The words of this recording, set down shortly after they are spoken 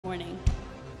morning.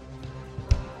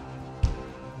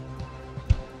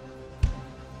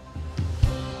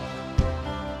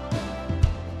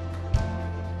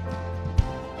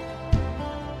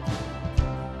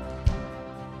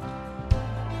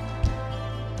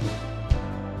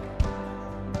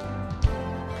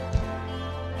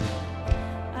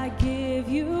 I give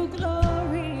you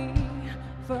glory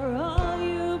for all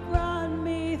you brought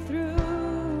me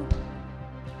through,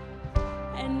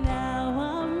 and now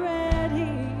I'm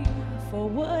ready for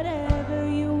whatever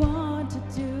you want to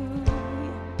do.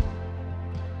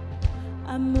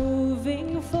 I'm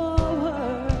moving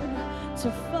forward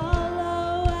to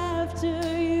follow after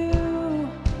you,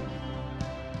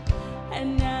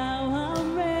 and now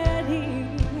I'm ready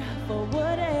for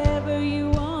whatever you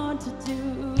want to do.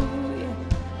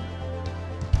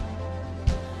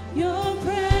 Your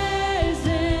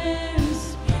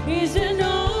presence is an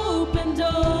open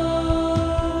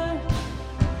door.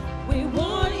 We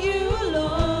want you,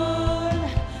 Lord,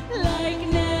 like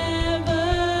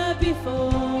never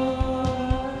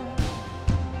before.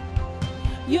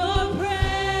 Your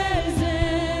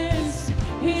presence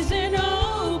is an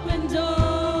open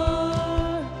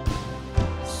door.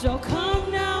 So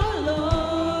come now,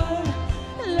 Lord,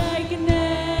 like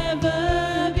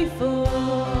never before.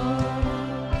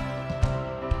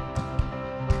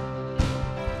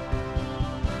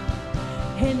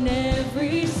 In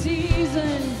every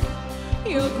season,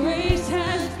 your grace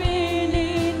has been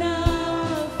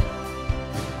enough,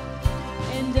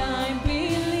 and I'm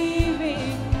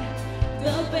believing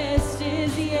the best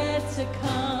is yet to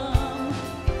come.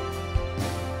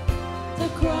 The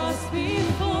cross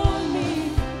before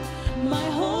me, my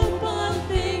hope on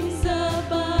things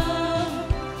above,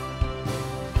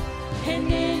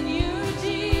 and in you,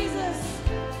 Jesus,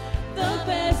 the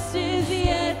best is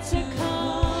yet to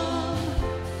come.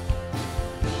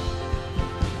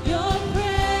 Your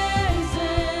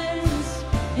presence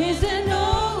is an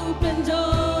open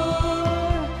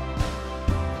door.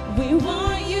 We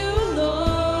want you,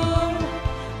 Lord,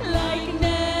 like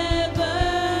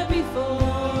never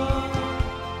before.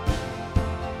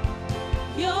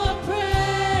 Your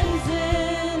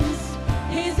presence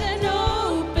is an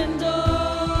open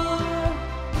door.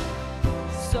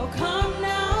 So come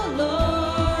now,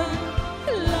 Lord,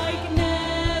 like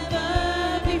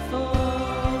never before.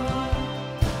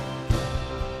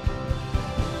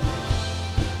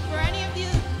 For any of you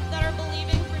that are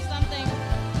believing for something,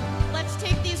 let's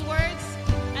take these words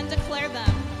and declare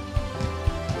them.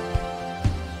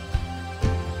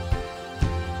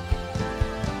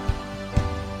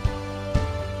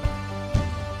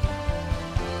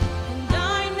 And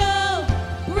I know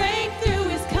breakthrough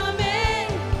is coming.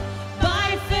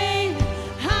 By faith,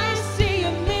 I see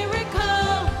a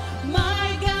miracle.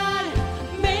 My God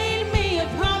made me a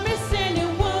promise and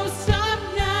it won't stop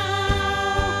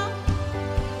now.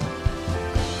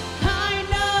 I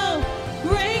know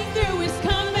breakthrough is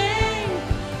coming.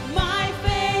 By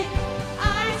faith,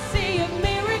 I see a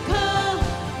miracle.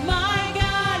 My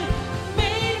God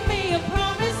made me a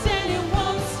promise and it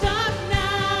won't stop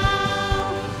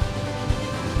now.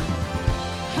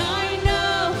 I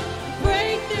know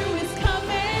breakthrough is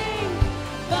coming.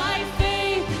 By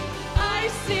faith, I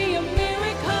see a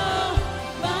miracle.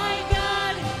 My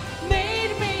God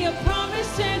made me a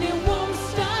promise and it won't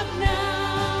stop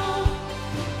now.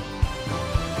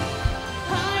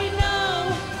 I know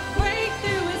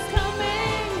breakthrough is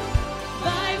coming.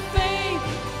 By faith,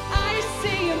 I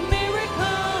see a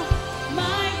miracle.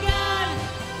 My God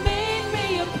made me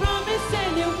a promise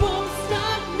and it won't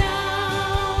stop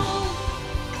now.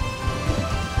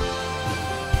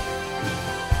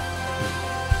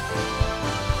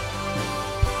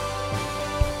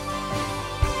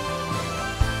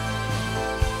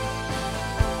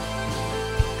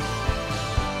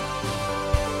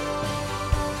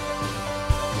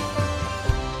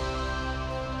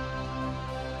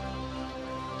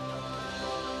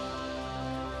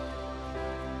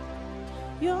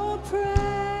 Your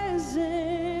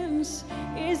presence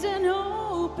is an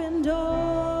open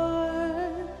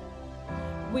door.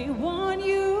 We want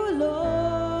you,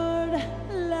 Lord,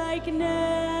 like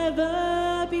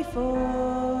never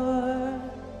before.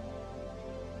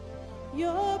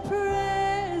 Your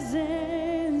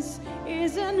presence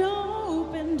is an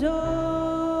open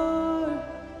door.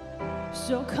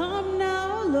 So come now.